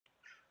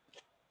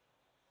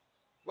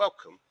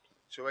Welcome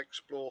to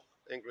Explore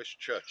English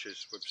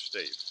Churches with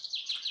Steve.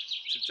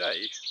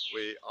 Today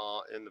we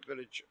are in the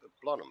village of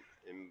BLUNHAM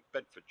in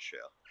Bedfordshire,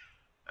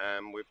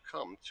 and we've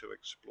come to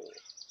explore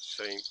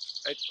St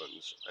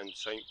Edmunds and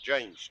St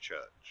James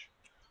Church.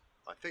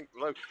 I think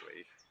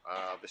locally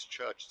this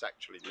church is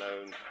actually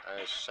known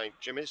as St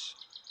Jimmy's.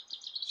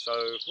 So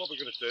what we're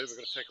going to do, we're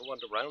going to take a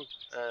wander around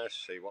and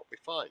see what we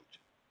find.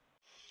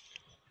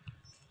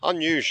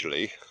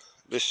 Unusually,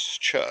 this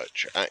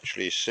church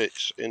actually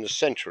sits in the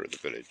centre of the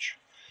village,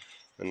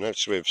 and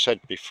as we've said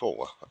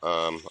before,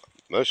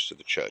 most of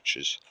the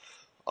churches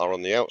are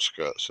on the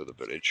outskirts of the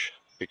village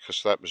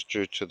because that was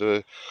due to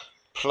the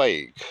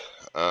plague,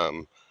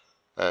 and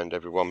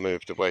everyone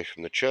moved away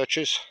from the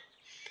churches.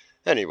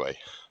 Anyway,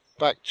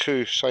 back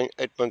to St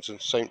Edmunds and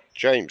St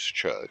James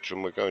Church,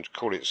 and we're going to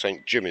call it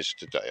St Jimmy's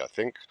today, I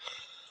think.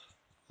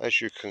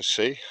 As you can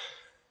see,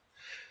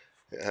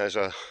 it has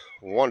a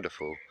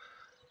wonderful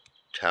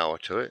tower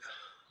to it.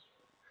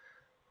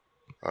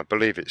 I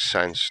believe it's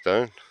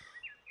sandstone.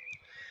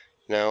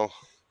 Now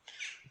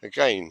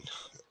again,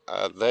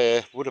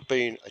 there would have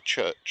been a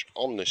church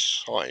on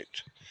this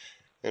site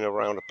in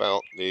around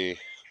about the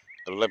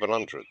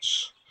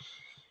 1100s.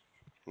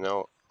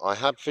 Now I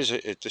have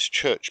visited this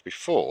church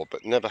before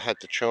but never had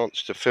the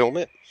chance to film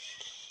it,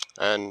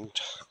 and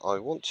I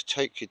want to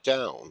take you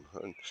down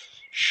and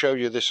show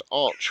you this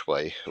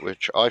archway,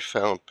 which I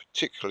found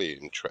particularly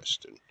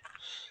interesting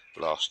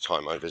last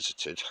time I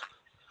visited.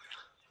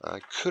 I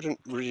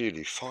couldn't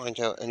really find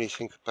out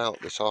anything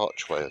about this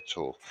archway at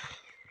all,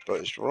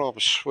 but it's rather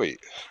sweet.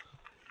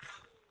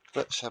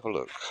 Let's have a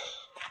look.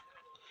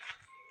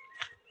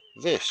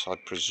 This, I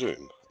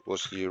presume,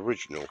 was the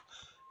original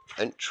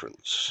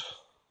entrance.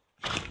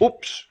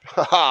 Oops!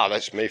 Haha,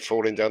 that's me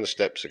falling down the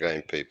steps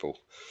again, people.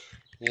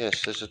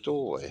 Yes, there's a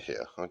doorway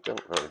here. I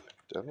don't know.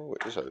 Oh,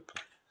 it is open.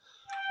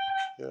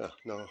 Yeah,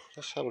 no,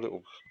 let's have a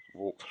little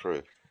walk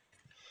through.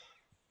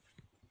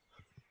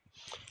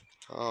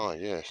 Ah,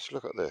 yes,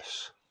 look at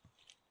this.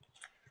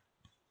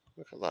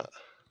 Look at that.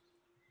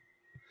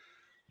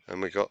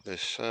 And we got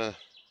this,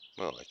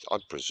 well, I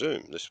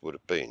presume this would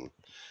have been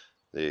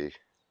the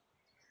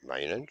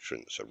main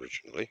entrance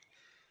originally,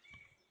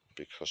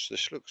 because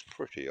this looks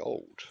pretty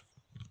old.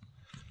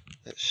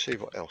 Let's see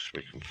what else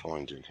we can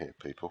find in here,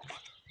 people.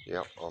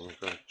 Yep, I'm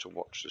going to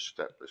watch the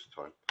step this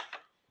time.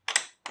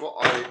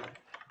 What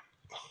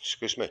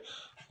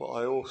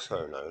I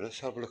also know, let's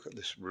have a look at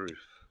this roof.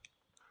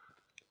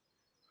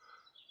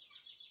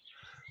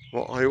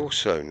 What I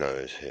also know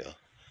is here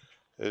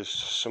is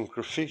some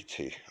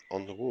graffiti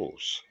on the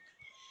walls,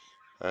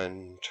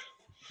 and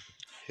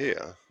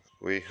here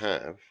we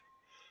have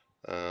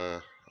I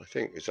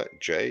think, is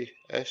that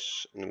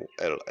JS and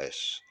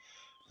LS,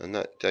 and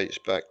that dates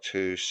back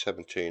to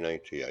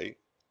 1788.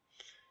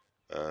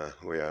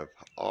 We have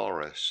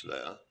RS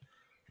there,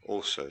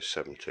 also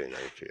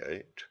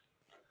 1788.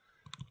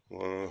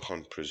 Well,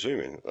 I'm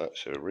presuming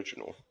that's the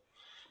original.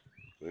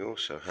 We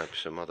also have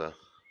some other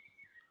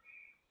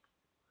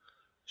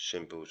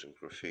symbols and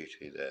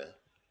graffiti there.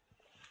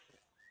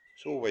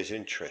 It's always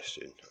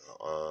interesting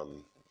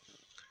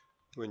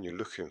when you're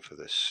looking for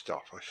this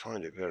stuff. I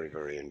find it very,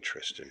 very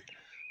interesting.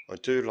 I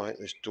do like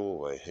this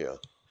doorway here,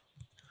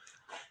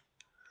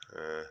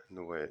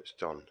 the way it's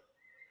done.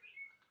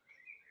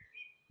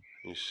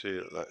 You see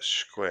that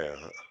square.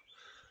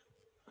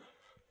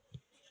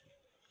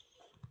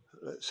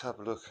 Let's have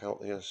a look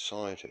out the other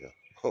side here.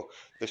 Oh,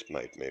 this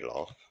made me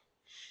laugh.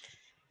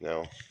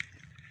 Now,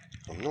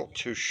 I'm not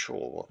too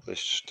sure what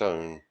this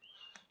stone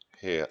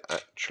here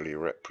actually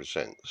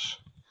represents,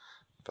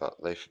 but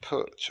they've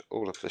put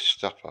all of this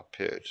stuff up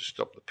here to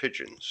stop the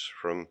pigeons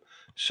from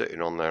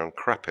sitting on there and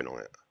crapping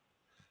on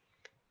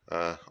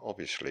it.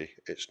 Obviously,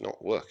 it's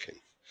not working.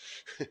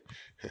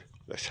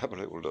 Let's have a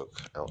little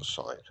look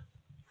outside.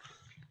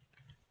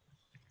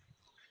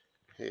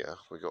 Here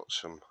we got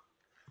some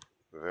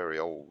very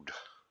old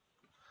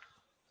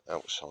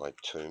outside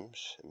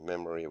tombs in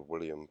memory of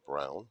William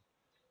Brown.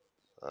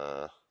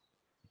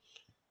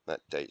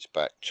 That dates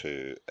back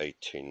to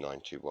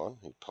 1891.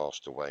 He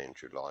passed away on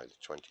July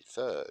the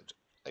 23rd,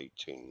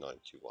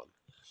 1891.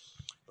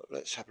 But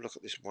let's have a look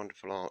at this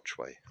wonderful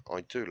archway.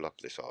 I do love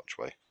this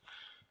archway.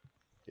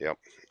 Yep,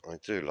 I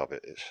do love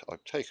it.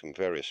 I've taken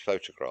various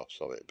photographs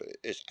of it, but it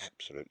is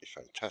absolutely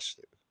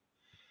fantastic.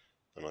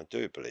 And I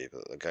do believe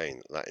that,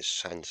 again, that is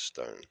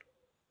sandstone.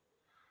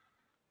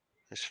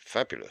 It's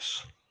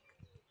fabulous.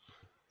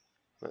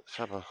 Let's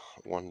have a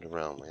wander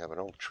around. We have an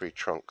old tree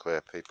trunk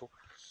there, people.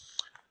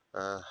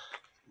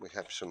 We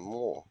have some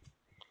more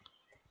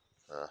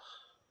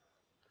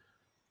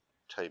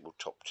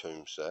tabletop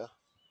tombs there.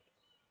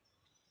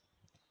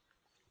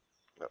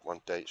 That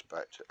one dates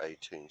back to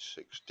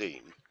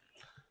 1816.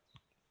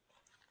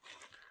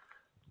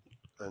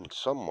 And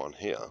someone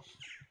here,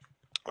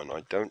 and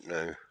I don't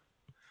know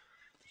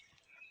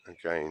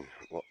again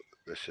what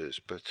this is,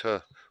 but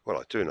well,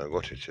 I do know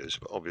what it is,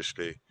 but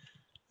obviously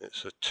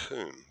it's a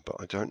tomb, but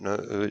I don't know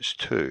who it's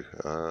to,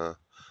 or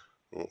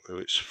who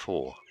it's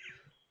for.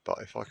 But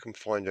if I can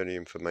find any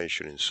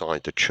information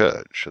inside the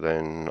church,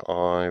 then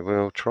I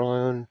will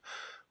try and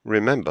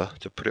remember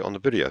to put it on the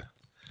video.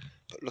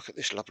 But look at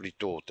this lovely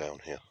door down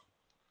here.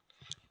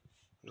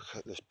 Look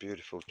at this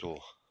beautiful door.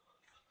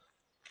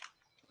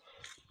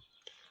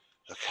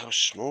 Look how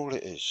small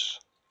it is.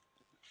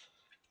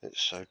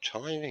 It's so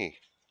tiny.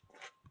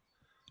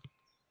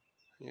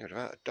 You'd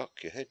have to duck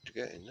your head to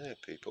get in there,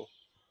 people.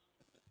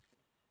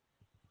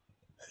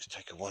 Let's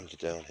take a wander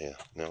down here.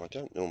 Now, I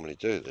don't normally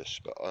do this,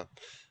 but I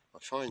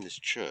find this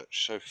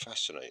church so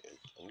fascinating.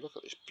 And look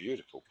at this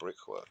beautiful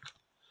brickwork.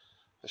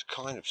 It's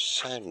kind of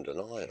sand and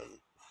iron.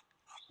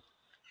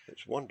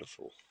 It's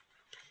wonderful.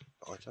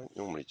 I don't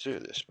normally do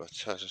this, but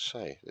as I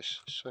say, this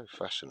is so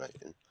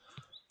fascinating.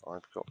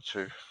 I've got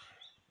to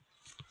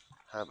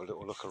have a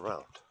little look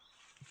around.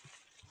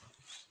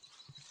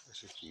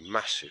 There's this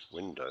massive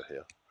window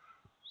here.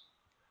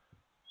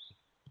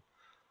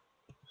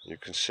 You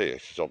can see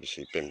it's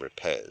obviously been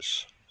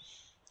repairs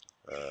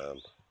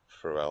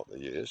throughout the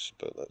years,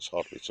 but that's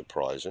hardly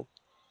surprising.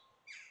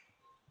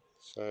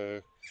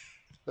 So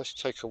let's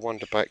take a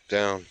wander back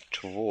down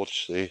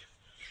towards the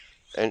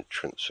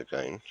entrance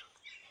again.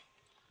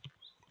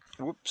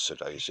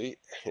 Whoops-a-daisy.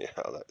 Yeah,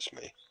 that's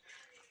me.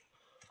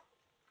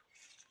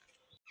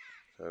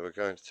 So we're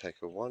going to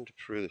take a wander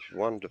through this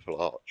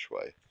wonderful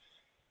archway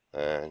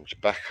and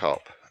back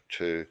up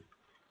to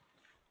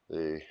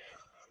the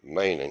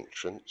main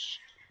entrance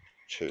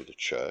to the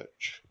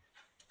church.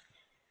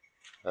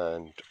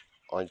 And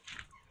I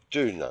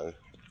do know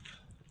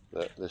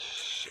that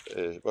this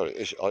is, well, it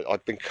is,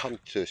 I've been come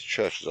to this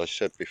church, as I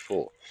said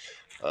before,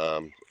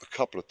 a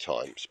couple of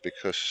times,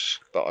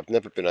 but I've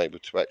never been able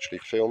to actually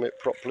film it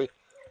properly.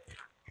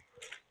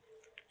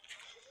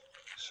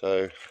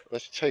 So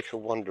let's take a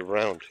wander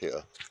around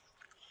here.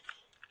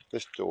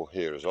 This door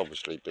here has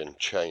obviously been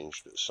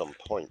changed at some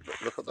point,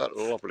 but look at that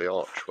lovely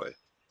archway.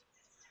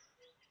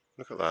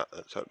 Look at that,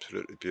 that's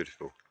absolutely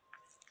beautiful.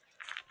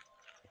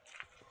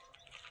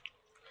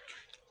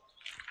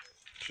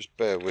 Just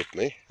bear with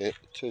me, it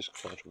is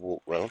quite a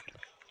walk round.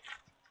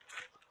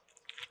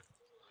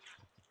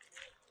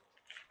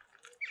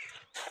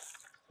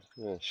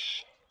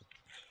 Yes.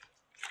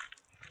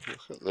 Look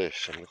at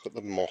this, and look at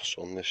the moss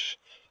on this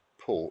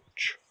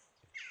porch.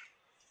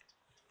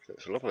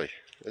 It's lovely,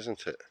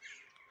 isn't it?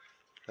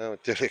 How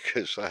idyllic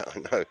is that? I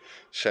know,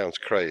 sounds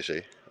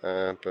crazy,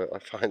 but I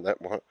find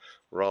that one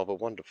rather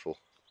wonderful.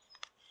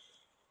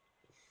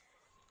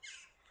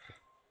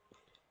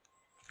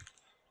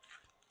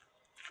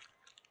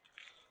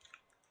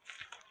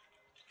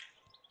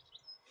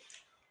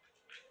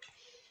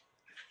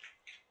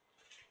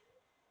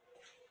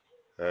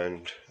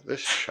 And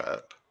this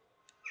chap,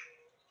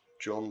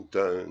 John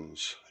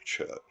Donne's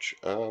church,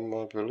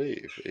 I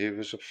believe he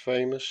was a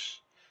famous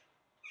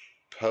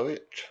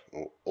poet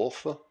or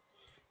author.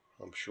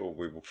 I'm sure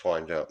we will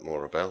find out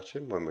more about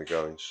him when we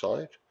go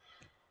inside.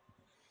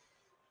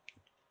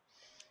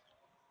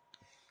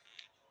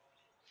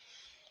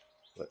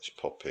 Let's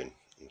pop in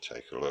and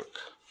take a look.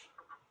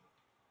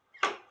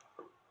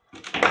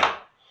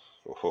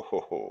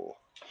 Oh,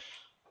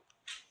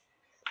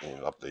 we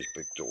love these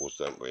big doors,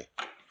 don't we?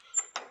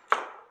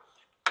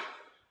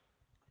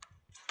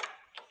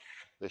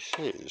 This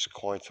is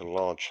quite a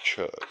large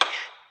church.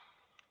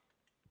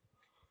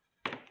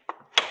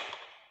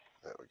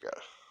 There we go.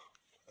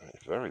 And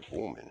it's very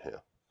warm in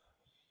here.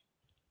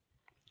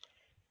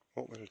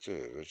 What we'll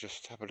do is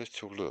just have a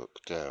little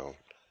look down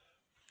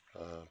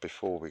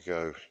before we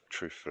go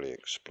truthfully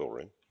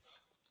exploring.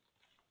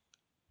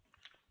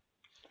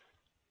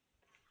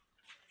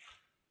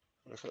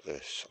 Look at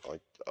this.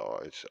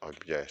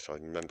 Yes, I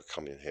remember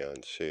coming here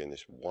and seeing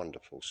this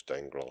wonderful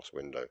stained glass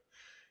window.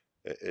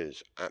 It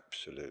is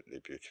absolutely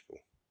beautiful.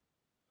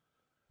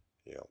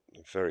 Yeah,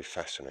 very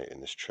fascinating,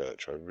 this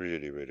church. I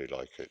really, really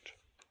like it.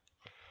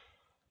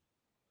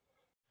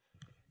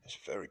 It's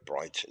very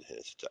bright in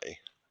here today,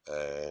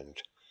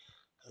 and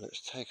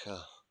let's take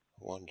a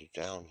wander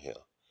down here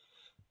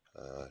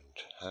and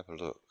have a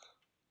look.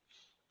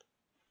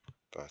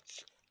 But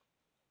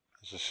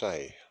as I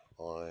say,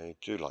 I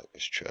do like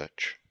this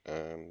church.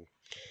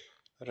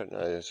 I don't know,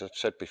 as I've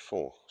said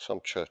before,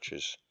 some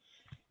churches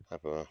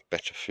have a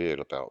better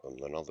feel about them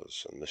than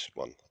others, and this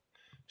one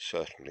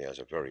certainly has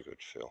a very good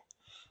feel.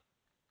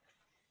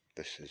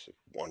 This is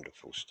a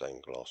wonderful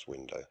stained glass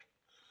window,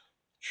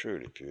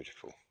 truly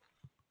beautiful.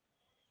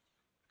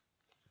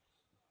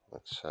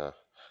 Let's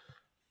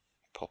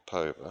pop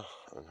over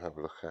and have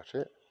a look at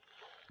it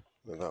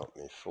without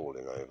me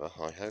falling over,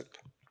 I hope.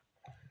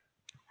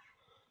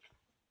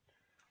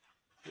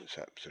 It's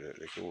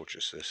absolutely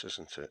gorgeous, this,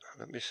 isn't it?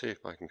 Let me see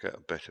if I can get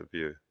a better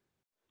view.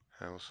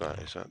 How's that?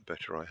 Is that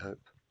better, I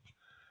hope?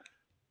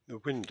 The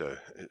window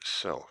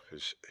itself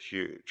is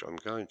huge. I'm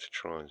going to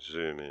try and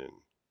zoom in.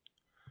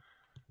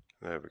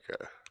 There we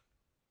go.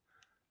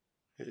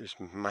 It is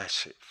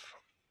massive.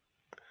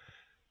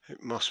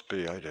 It must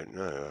be, I don't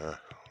know,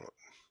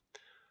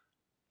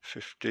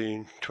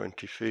 15,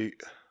 20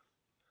 feet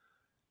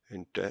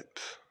in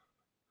depth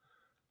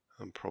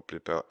and probably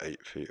about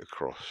 8 feet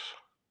across.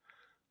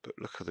 But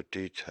look at the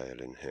detail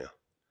in here.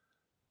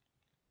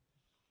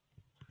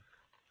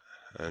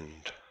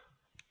 And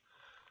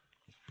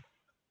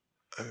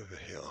over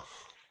here,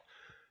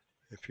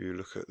 if you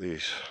look at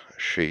these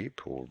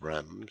sheep, or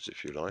rams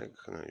if you like,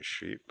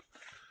 sheep,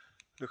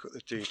 look at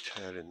the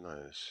detail in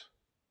those.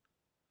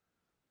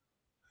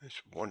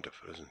 It's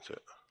wonderful, isn't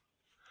it?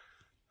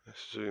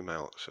 Let's zoom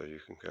out so you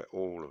can get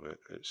all of it.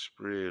 It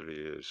really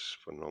is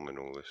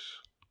phenomenal, this.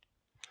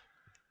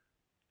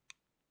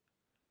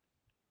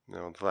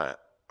 Now that,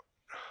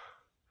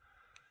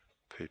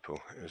 people,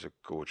 is a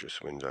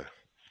gorgeous window.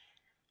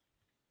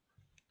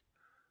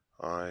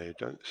 I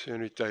don't see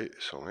any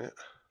dates on it,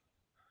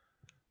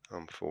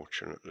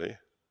 unfortunately,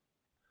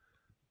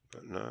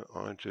 but no,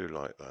 I do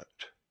like that.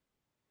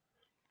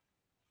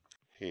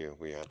 Here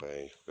we have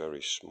a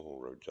very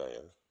small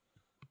rodeo,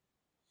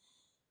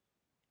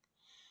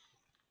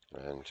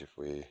 and if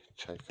we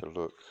take a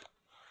look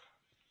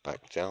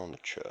back down the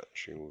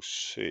church, you will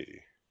see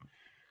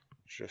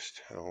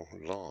just how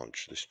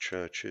large this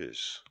church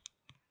is.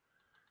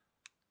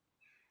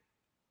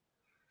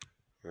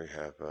 We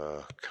have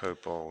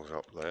kobolds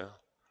up there,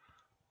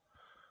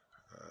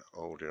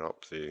 holding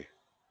up the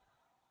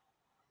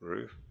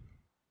roof.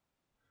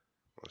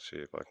 I'll see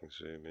if I can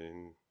zoom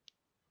in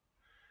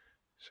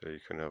so you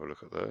can have a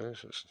look at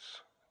those.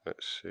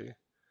 Let's see.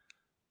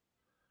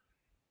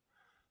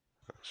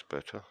 That's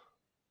better.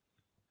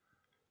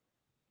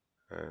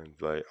 And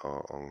they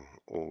are on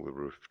all the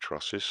roof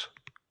trusses.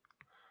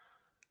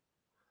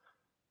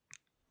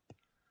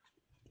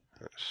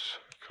 Let's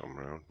come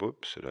round.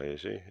 Whoops, a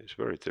daisy. It's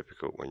very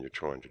difficult when you're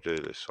trying to do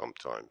this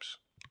sometimes,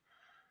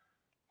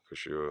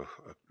 because you're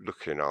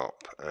looking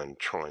up and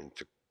trying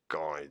to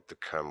guide the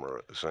camera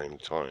at the same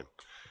time.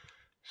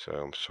 So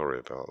I'm sorry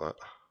about that.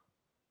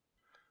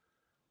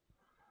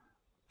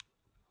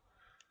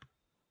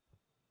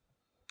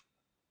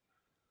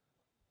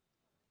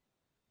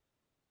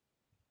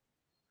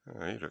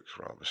 Oh, he looks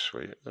rather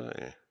sweet, doesn't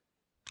he?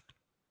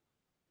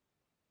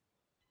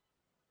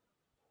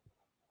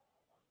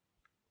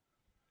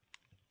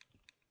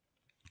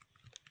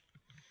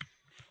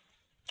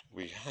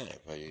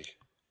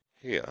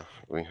 Here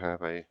we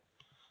have a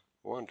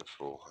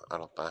wonderful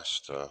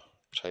alabaster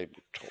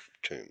tabletop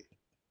tomb,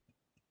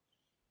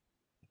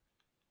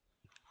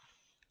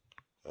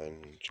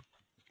 and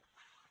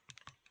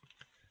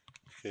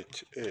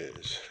it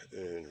is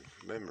in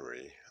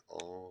memory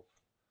of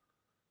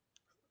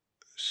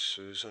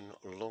Susan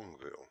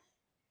Longville.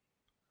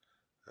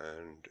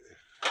 And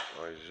if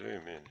I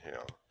zoom in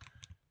here,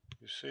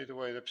 you see the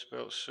way they've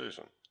spelled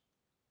Susan?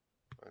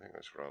 I think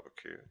that's rather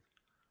cute.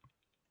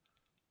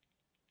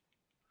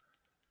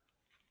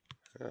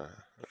 Yeah,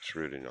 that's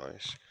really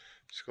nice.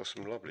 It's got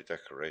some lovely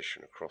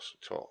decoration across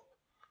the top.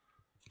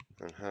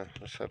 And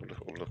let's have a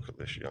little look at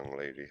this young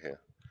lady here.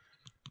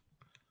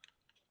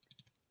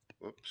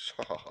 Whoops,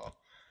 haha.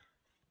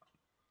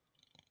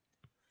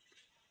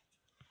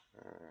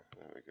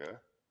 There we go.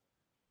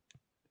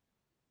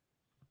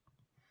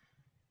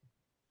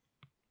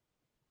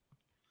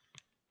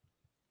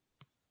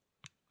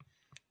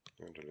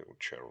 And a little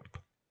cherub.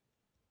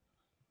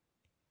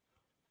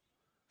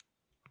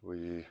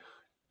 We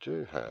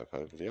do have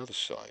over the other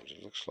side,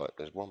 it looks like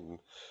there's one,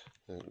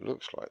 it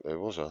looks like there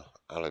was a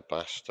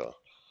alabaster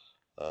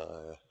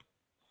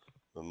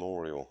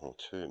memorial or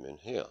tomb in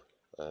here,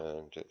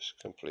 and it's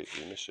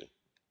completely missing.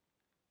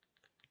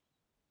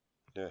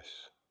 Yes,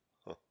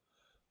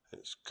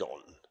 it's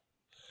gone.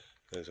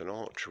 There's an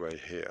archway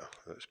here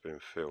that's been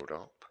filled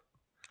up.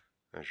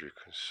 As you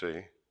can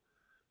see,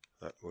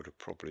 that would have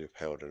probably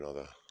held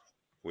another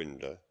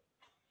window.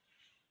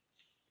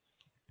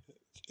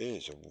 It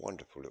is a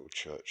wonderful little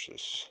church,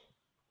 this.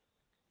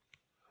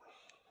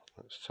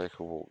 Let's take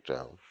a walk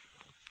down.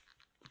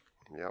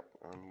 Yep,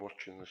 I'm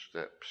watching the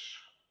steps.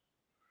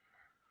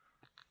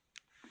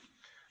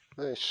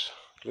 This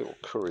little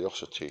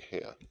curiosity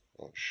here,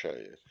 I'll show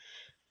you,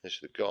 is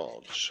the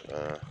guards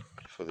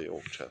for the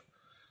altar.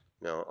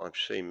 Now, I've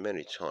seen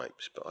many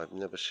types, but I've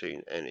never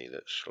seen any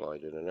that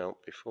slide in and out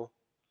before.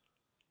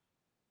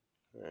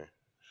 Yeah,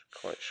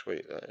 it's quite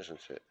sweet, that,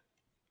 isn't it?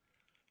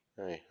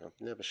 Hey, I've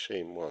never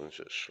seen ones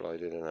that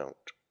slide in and out.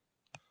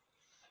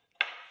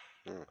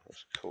 Oh,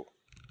 that's cool.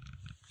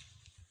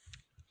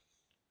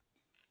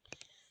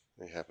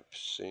 We have a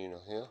piscina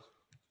here.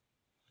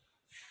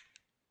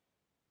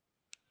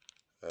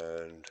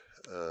 And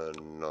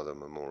another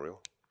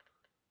memorial.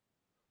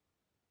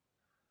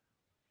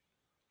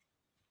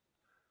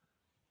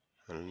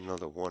 And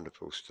another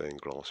wonderful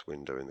stained glass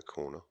window in the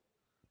corner.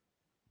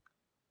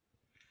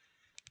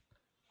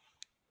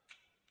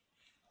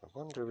 I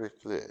wonder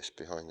if this,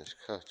 behind this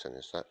curtain,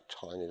 is that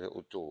tiny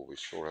little door we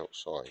saw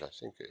outside. I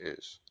think it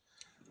is.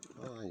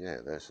 Ah, yeah,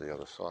 there's the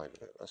other side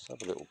of it. Let's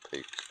have a little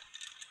peek.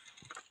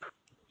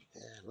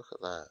 Yeah, look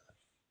at that.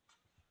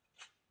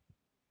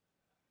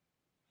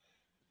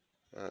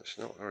 It's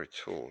not very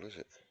tall, is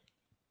it?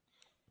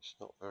 It's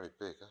not very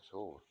big at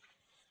all.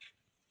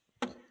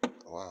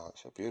 Wow,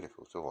 it's a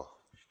beautiful door.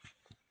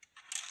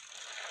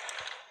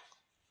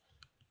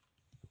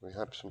 We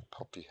have some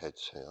poppy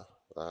heads here,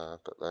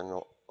 but they're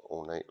not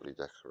ornately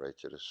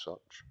decorated as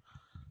such.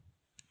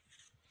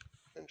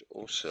 And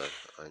also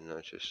I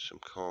noticed some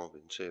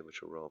carvings here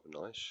which are rather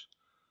nice,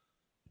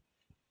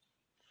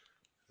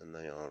 and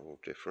they are all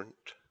different.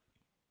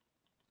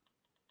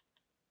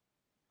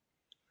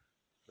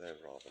 They're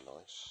rather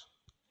nice.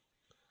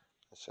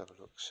 Let's have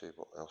a look, see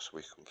what else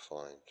we can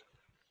find.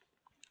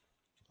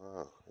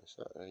 Ah, is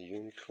that a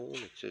unicorn?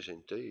 It is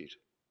indeed.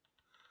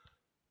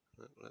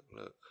 Look, look,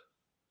 look.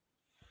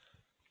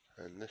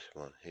 And this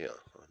one here,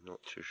 I'm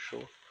not too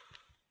sure.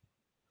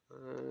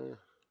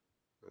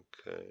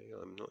 Okay,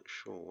 I'm not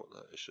sure what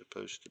that is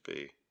supposed to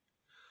be.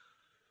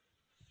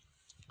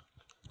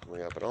 We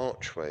have an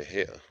archway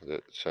here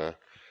that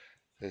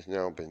has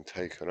now been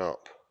taken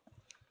up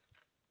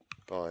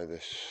by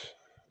this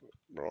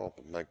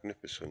rather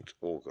magnificent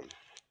organ.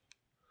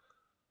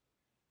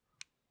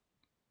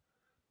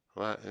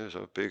 That is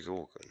a big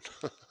organ.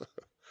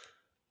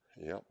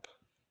 Yep.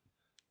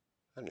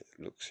 And it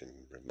looks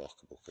in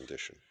remarkable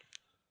condition.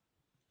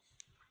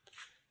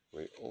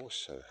 We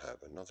also have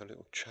another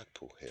little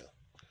chapel here.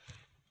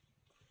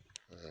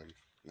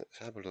 Let's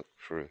have a look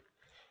through.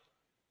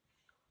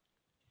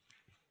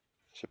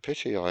 It's a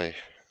pity I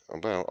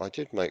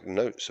did make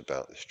notes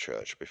about this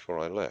church before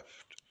I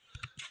left.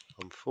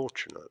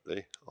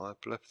 Unfortunately,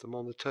 I've left them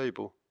on the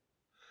table.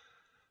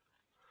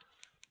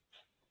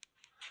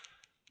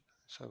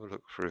 Let's have a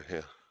look through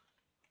here.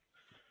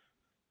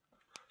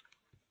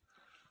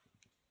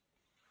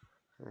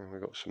 And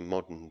we've got some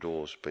modern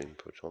doors being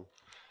put on.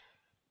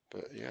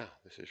 But yeah,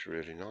 this is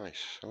really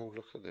nice. Oh,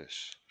 look at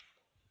this.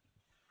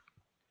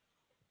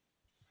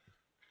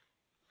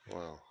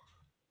 Wow.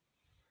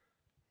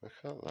 Look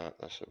at that,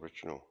 that's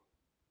original.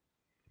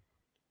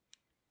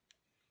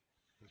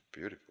 It's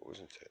beautiful,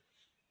 isn't it?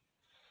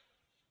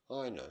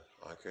 I know,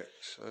 I get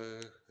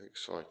so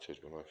excited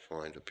when I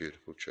find a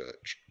beautiful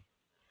church.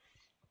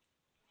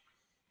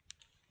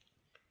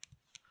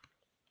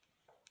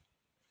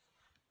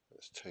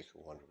 Let's take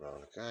a wander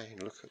around again.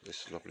 Look at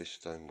this lovely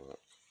stonework.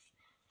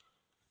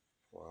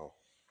 Wow.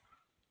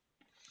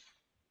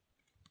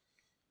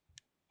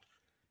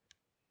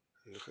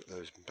 Look at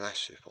those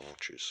massive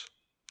arches.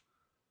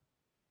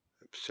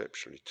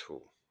 Exceptionally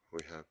tall. We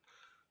have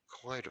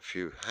quite a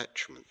few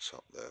hatchments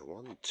up there.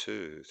 1,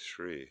 2,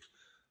 3,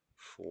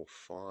 4,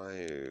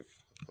 5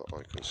 that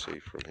I can see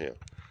from here.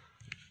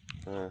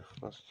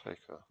 Let's take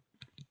a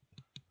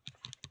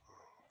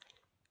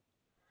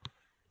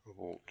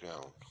walk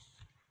down.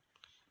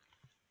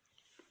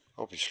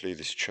 Obviously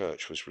this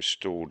church was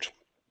restored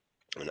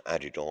and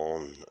added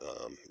on,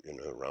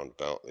 around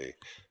about the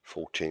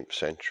 14th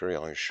century,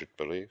 I should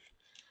believe.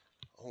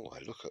 Oh,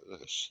 look at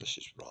this. This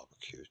is rather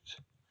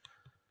cute.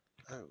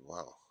 Oh,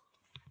 wow.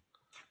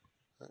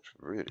 That's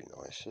really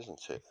nice,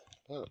 isn't it?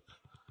 Look.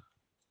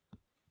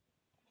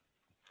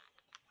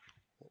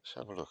 Let's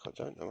have a look. I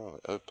don't know how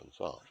it opens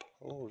up.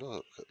 Oh,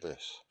 look at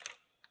this.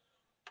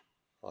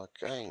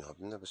 Again, I've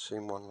never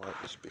seen one like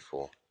this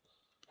before.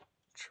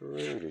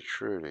 Truly,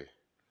 truly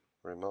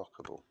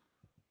remarkable.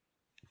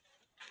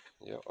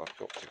 Yeah, I've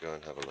got to go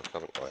and have a look,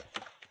 haven't I?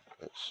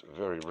 It's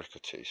very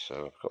rickety,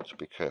 so I've got to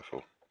be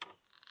careful.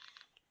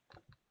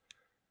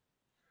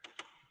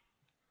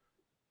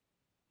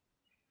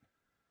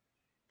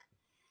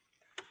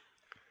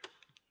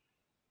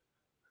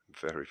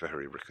 Very,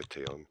 very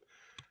rickety. I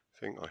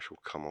think I shall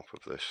come off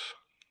of this.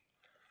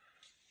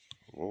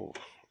 Oh,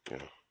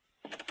 yeah.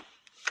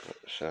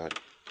 So I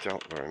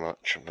doubt very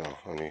much. Well,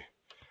 only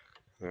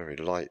very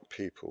light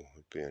people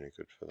would be any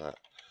good for that.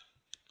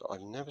 But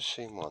I've never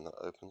seen one that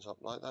opens up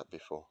like that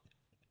before.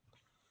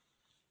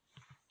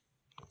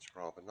 It's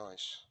rather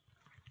nice.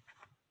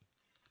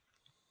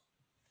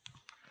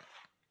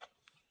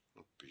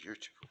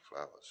 Beautiful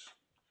flowers.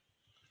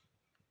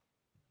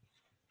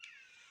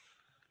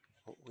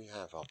 What we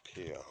have up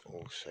here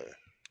also,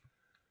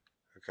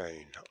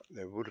 again,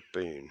 there would have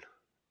been,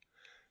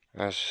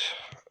 as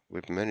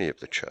with many of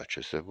the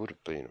churches, there would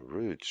have been a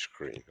rood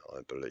screen,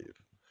 I believe,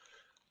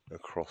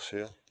 across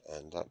here,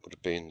 and that would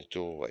have been the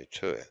doorway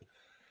to it,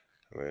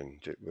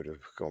 and it would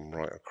have gone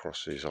right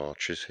across these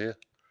arches here.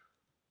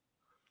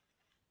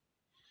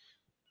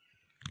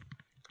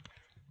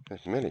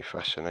 There's many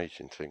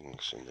fascinating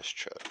things in this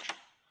church.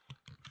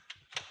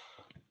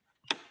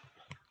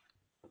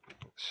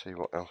 Let's see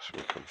what else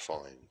we can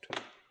find.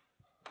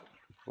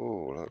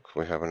 Oh, look,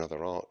 we have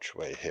another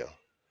archway here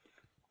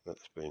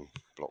that's been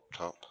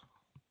blocked up.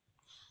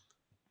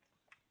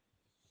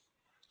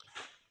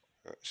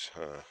 That's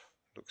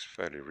looks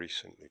fairly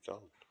recently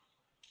done.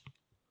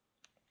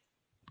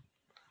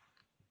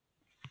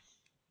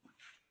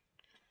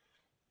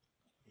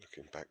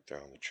 Looking back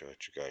down the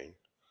church again,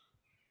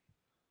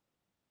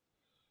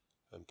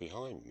 and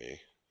behind me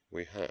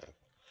we have,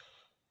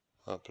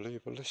 I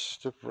believe, a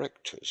list of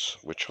rectors,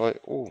 which I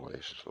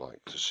always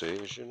like to see,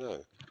 as you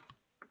know.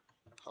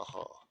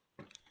 Haha.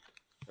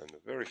 And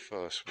the very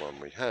first one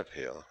we have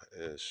here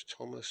is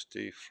Thomas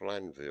de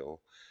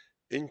Flanville,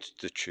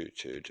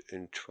 instituted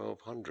in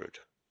 1200.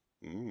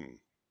 And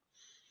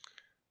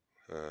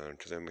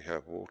then we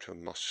have Walter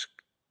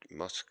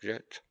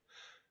Musket,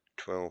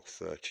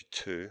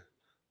 1232,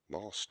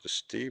 Master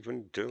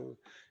Stephen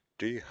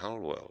D.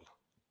 Halliwell.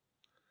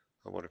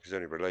 I wonder if he's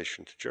any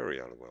relation to Jerry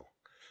Halliwell.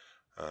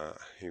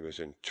 He was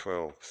in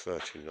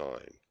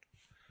 1239.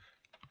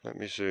 Let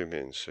me zoom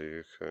in so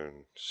you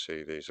can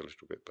see these a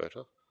little bit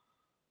better.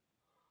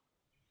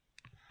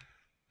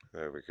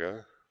 There we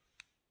go.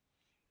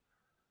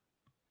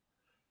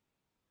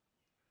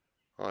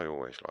 I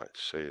always like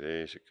to see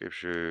these. It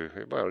gives you,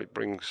 well, it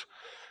brings,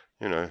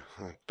 you know,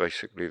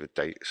 basically the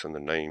dates and the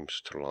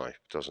names to life,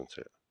 doesn't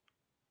it?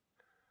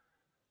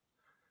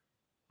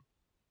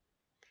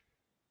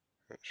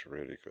 That's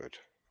really good.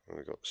 And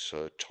we've got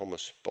Sir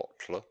Thomas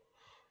Bottler.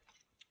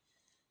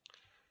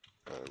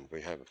 And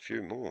we have a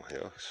few more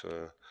here.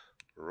 Sir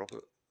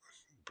Robert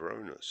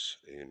Bronus,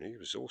 and he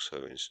was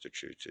also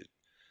instituted.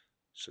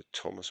 Sir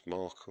Thomas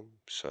Markham,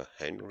 Sir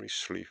Henry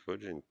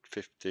Sleaford in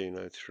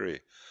 1503.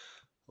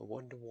 I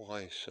wonder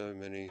why so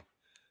many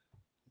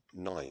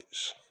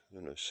knights,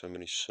 you know, so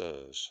many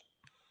sirs.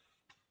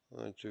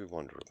 I do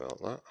wonder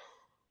about that.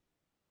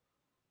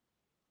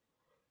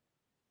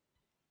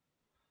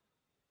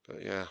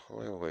 But yeah,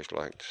 I always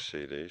like to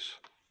see these.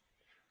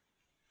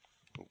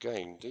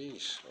 Again,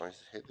 these, I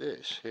hit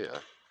this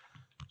here,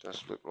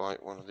 does look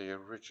like one of the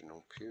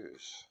original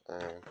pews.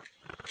 And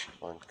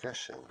I'm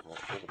guessing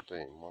that would have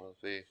been one of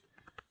the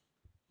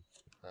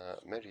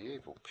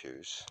medieval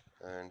pews.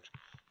 And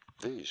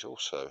these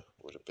also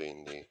would have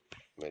been the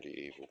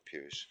medieval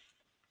pews.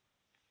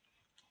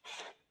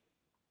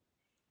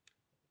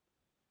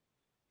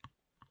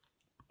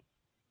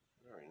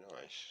 Very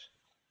nice.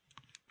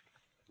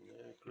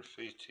 No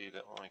graffiti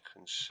that I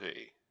can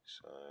see,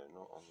 so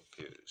not on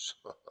the pews.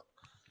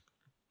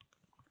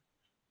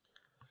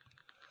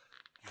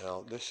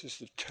 Now this is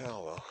the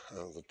tower,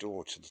 the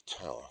door to the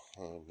tower.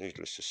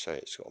 Needless to say,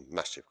 it's got a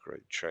massive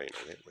great chain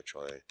on it, which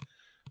I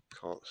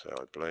can't say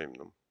I blame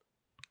them.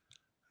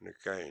 And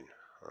again,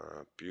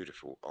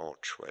 beautiful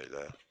archway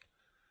there.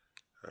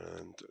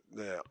 And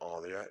there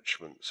are the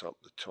attachments up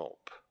the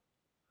top.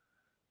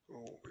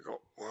 Oh, we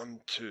got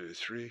 1, 2,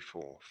 3,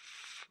 4,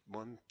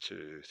 1,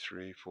 2,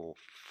 3, 4,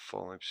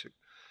 5, 6,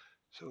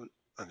 7.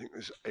 I think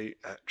there's 8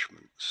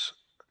 attachments.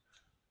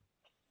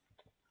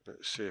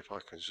 Let's see if I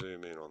can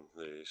zoom in on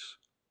these.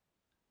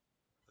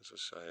 As I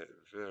say,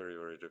 very,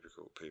 very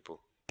difficult,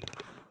 people.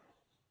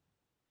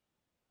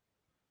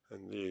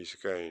 And these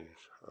again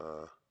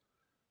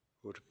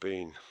would have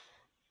been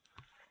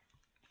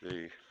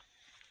the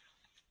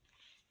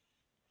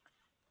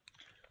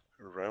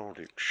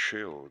heraldic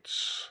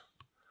shields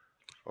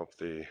of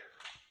the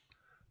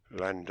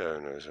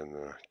landowners and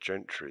the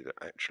gentry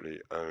that actually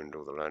owned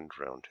all the land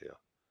around here.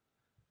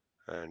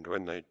 And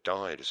when they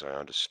died, as I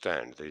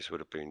understand, these would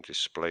have been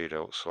displayed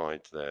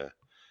outside their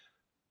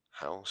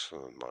house,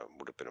 or it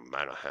would have been a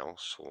manor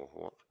house or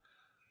what,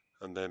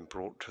 and then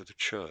brought to the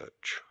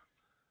church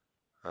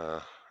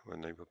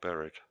when they were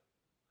buried.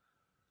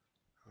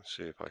 Let's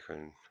see if I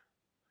can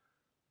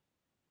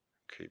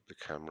keep the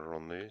camera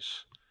on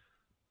these.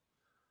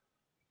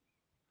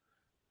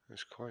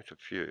 There's quite a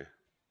few.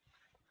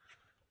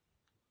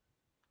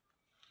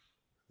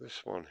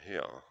 This one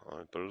here,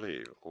 I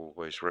believe,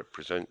 always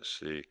represents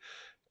the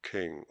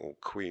king or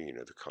queen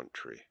of the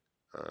country.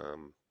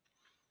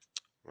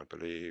 I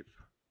believe,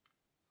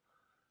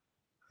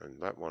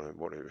 and that one,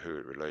 who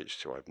it relates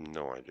to, I have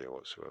no idea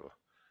whatsoever.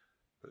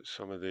 But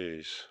some of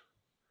these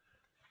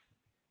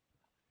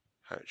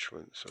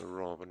hatchments are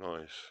rather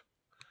nice.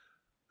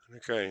 And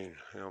again,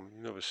 I've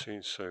never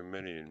seen so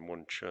many in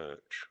one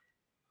church.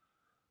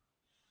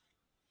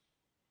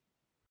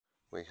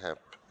 We have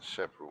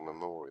several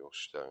memorial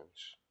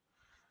stones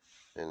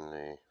in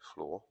the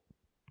floor.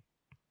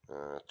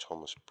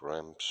 Thomas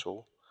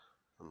Bramsall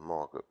and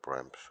Margaret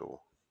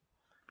Bramsall.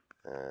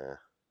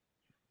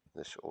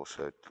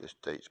 This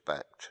dates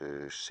back to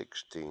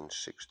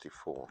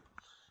 1664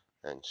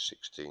 and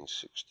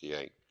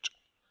 1668.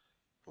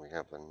 We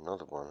have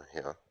another one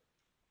here.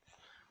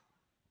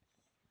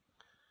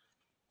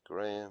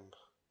 Gray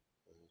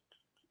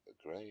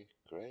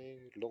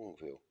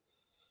Longville.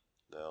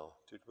 Now,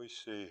 did we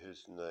see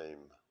his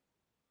name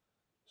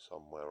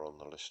somewhere on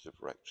the list of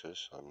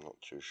rectors? I'm not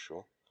too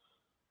sure.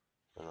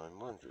 And I'm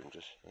wondering,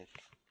 I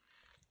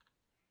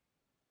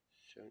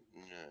don't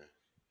know.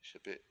 It's a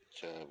bit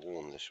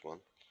worn, this one.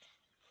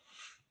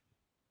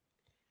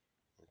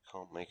 I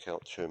can't make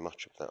out too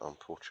much of that,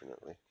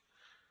 unfortunately.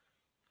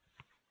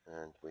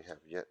 And we have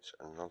yet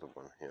another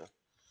one here.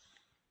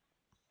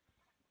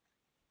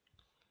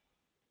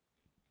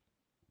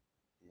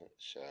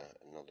 That's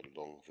another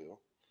Longville.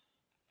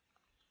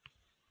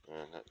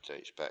 And that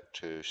dates back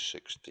to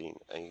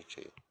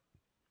 1680.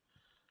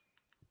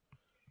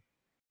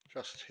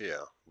 Just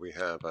here we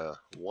have a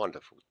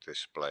wonderful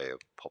display of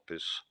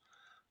poppies.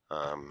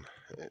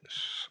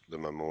 It's the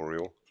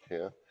memorial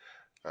here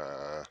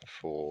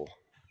for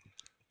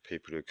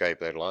people who gave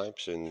their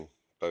lives in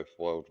both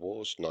World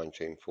Wars,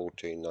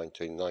 1914,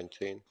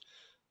 1919,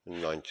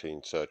 and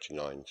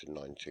 1939 to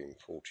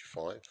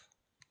 1945.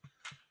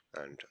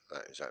 And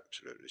that is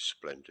absolutely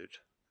splendid.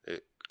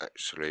 It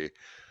actually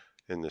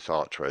in this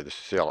archway. This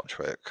is the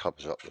archway that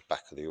covers up the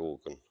back of the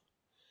organ,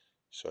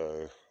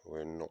 so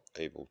we're not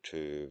able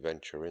to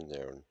venture in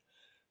there and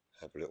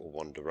have a little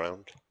wander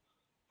round.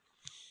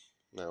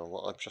 Now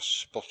what I've just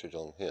spotted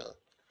on here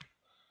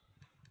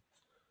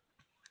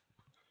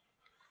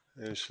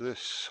is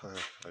this,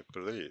 I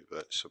believe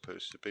that's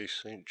supposed to be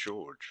St.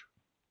 George.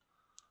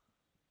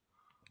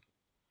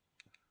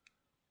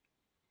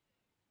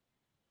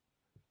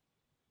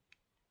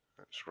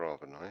 That's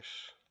rather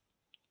nice.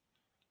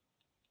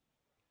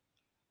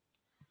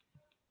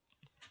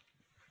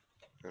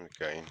 And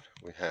again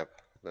we have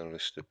the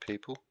list of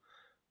people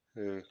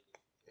who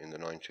in the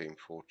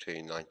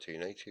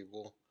 1914-1918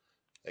 war,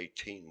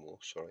 18 war,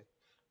 sorry,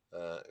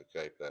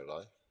 gave their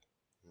life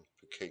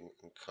for king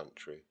and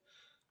country.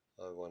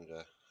 I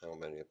wonder how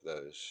many of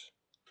those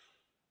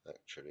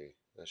actually,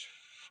 there's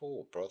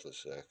 4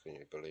 brothers there, can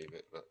you believe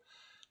it? But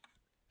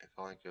if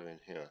I go in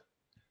here,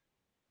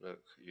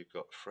 look, you've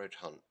got Fred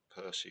Hunt,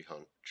 Percy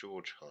Hunt,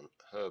 George Hunt,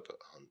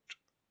 Herbert Hunt,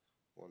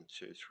 1,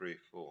 2, 3,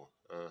 4,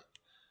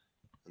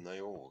 and they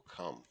all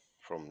come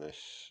from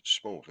this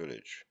small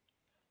village,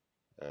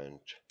 and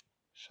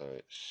so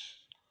it's,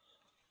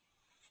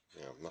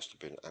 you know, must have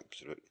been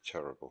absolutely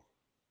terrible.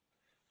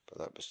 But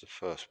that was the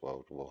First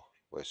World War,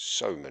 where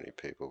so many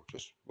people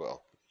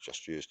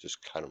just used as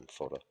cannon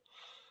fodder.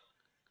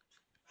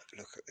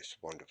 Look at this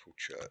wonderful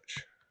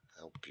church,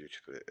 how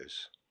beautiful it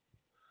is.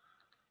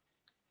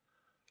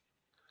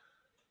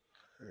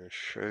 I'll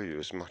show you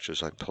as much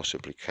as I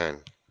possibly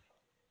can.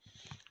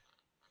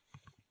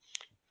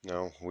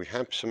 Now we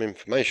have some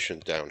information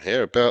down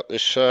here about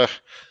this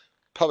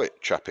poet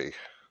chappie,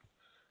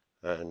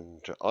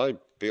 and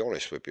I'll be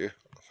honest with you,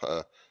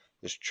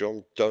 this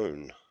John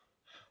Donne,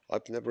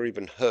 I've never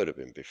even heard of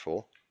him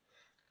before,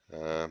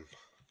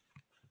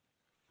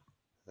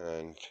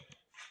 and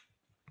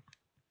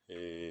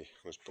he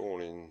was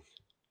born in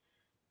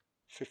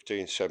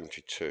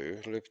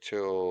 1572, lived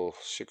till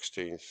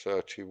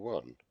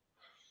 1631.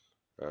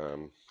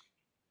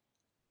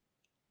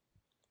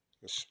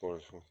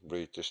 I'll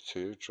read this to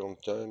you. John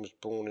Donne was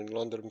born in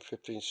London in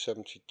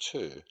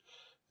 1572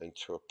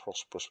 into a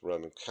prosperous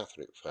Roman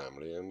Catholic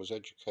family, and was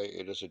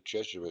educated as a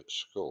Jesuit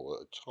school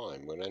at a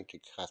time when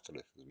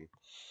anti-Catholicism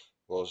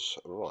was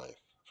rife.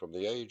 From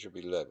the age of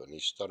 11 he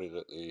studied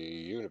at the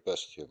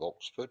University of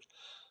Oxford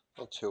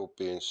until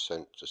being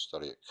sent to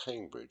study at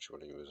Cambridge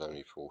when he was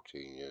only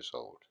 14 years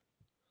old.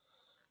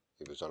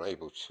 He was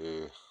unable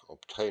to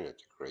obtain a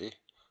degree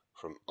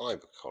from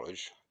either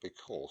college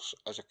because,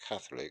 as a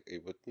Catholic, he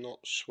would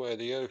not swear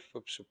the oath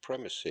of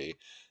supremacy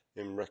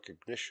in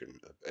recognition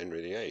of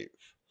Henry VIII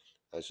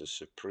as the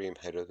supreme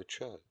head of the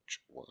church.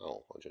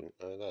 Wow, I didn't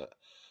know that.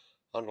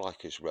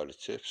 Unlike his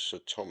relative, Sir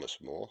Thomas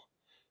More,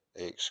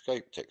 he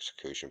escaped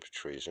execution for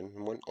treason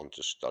and went on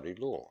to study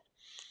law.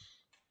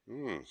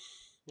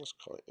 That's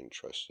quite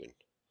interesting.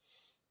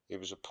 He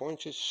was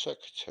appointed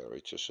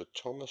secretary to Sir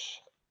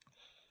Thomas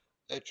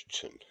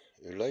Egerton,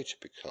 who later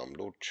became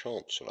Lord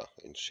Chancellor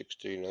in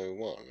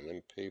 1601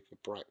 and MP for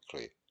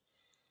Brackley,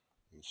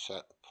 and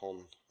sat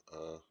upon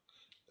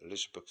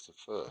Elizabeth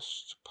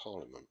I's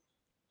Parliament.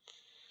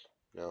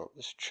 Now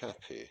this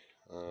chappie,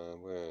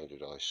 where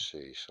did I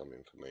see some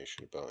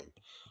information about him?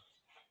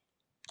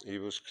 He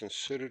was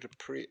considered a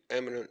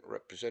preeminent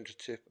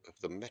representative of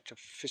the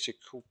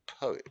metaphysical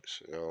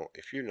poets. Now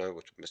if you know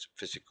what a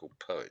metaphysical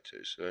poet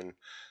is, then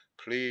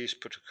please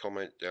put a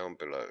comment down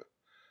below,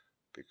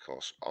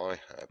 because I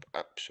have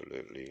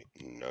absolutely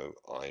no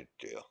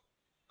idea.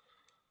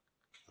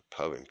 A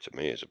poem to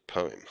me is a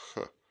poem.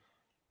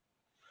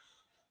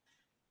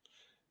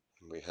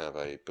 We have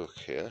a book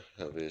here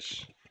of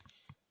his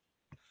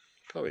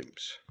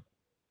poems.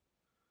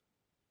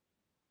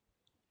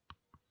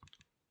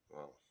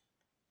 Wow.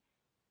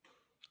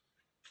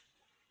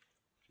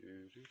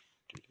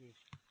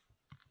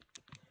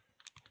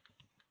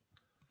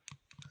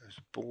 This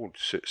board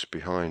sits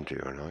behind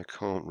you and I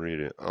can't read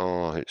it.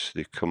 Ah, it's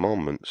the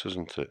commandments,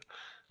 isn't it?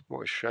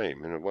 What a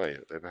shame, in a way,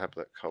 that they have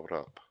that covered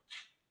up.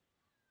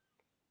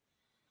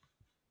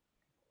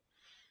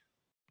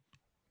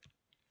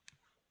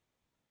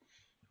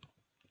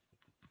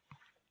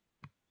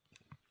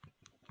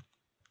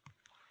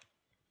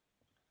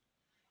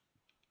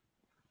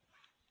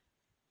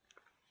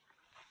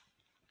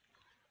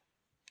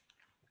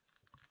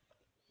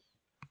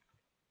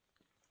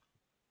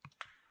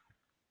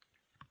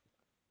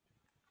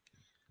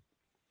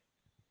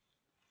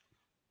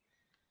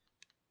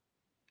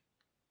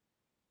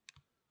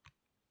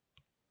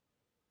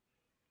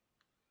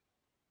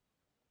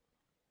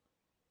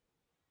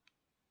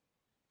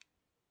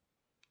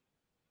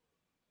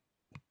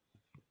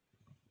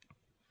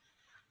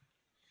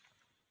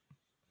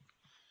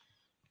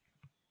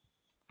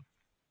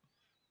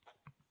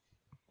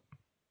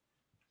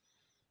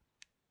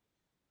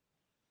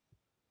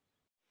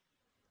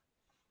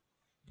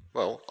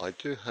 Well, I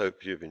do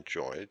hope you've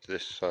enjoyed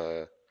this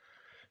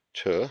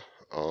tour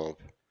of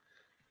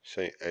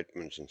St.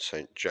 Edmund's and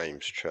St.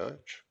 James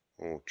Church,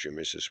 or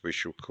Jimmy's as we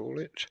shall call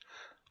it,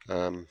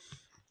 in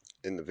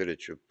the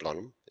village of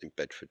BLUNHAM in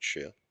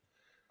Bedfordshire.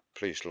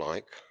 please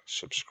like,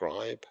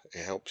 subscribe.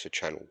 It helps the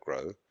channel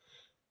grow.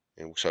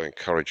 It also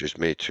encourages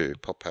me to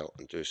pop out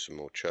and do some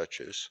more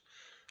churches.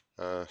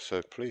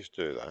 So please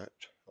do that.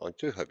 I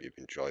do hope you've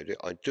enjoyed it.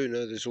 I do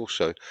know there's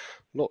also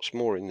lots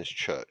more in this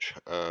church,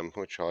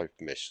 which I've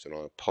missed, and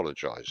I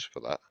apologise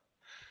for that.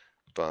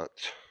 But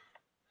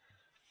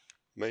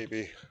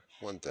maybe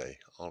one day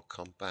I'll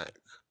come back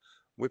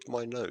with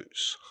my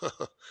notes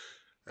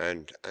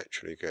and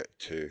actually get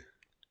to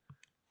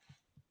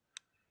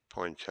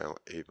point out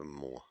even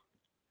more.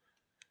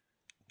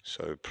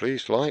 So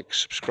please like,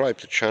 subscribe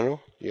to the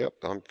channel. Yep,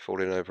 I'm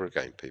falling over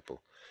again,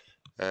 people.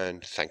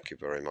 And thank you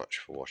very much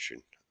for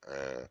watching.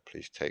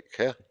 Please take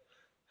care.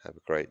 Have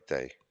a great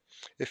day.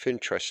 If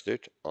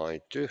interested,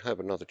 I do have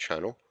another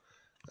channel.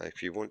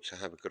 If you want to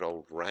have a good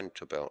old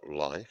rant about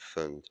life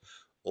and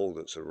all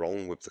that's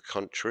wrong with the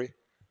country,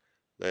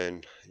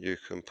 then you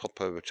can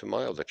pop over to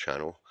my other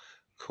channel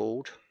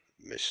called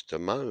Mr.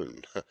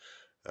 Moan.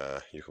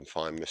 You can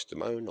find Mr.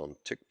 Moan on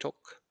TikTok,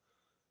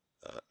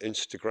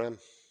 Instagram,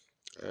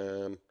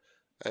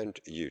 and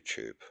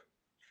YouTube.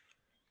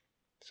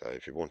 So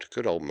if you want a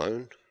good old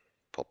moan,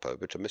 pop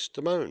over to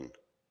Mr. Moan.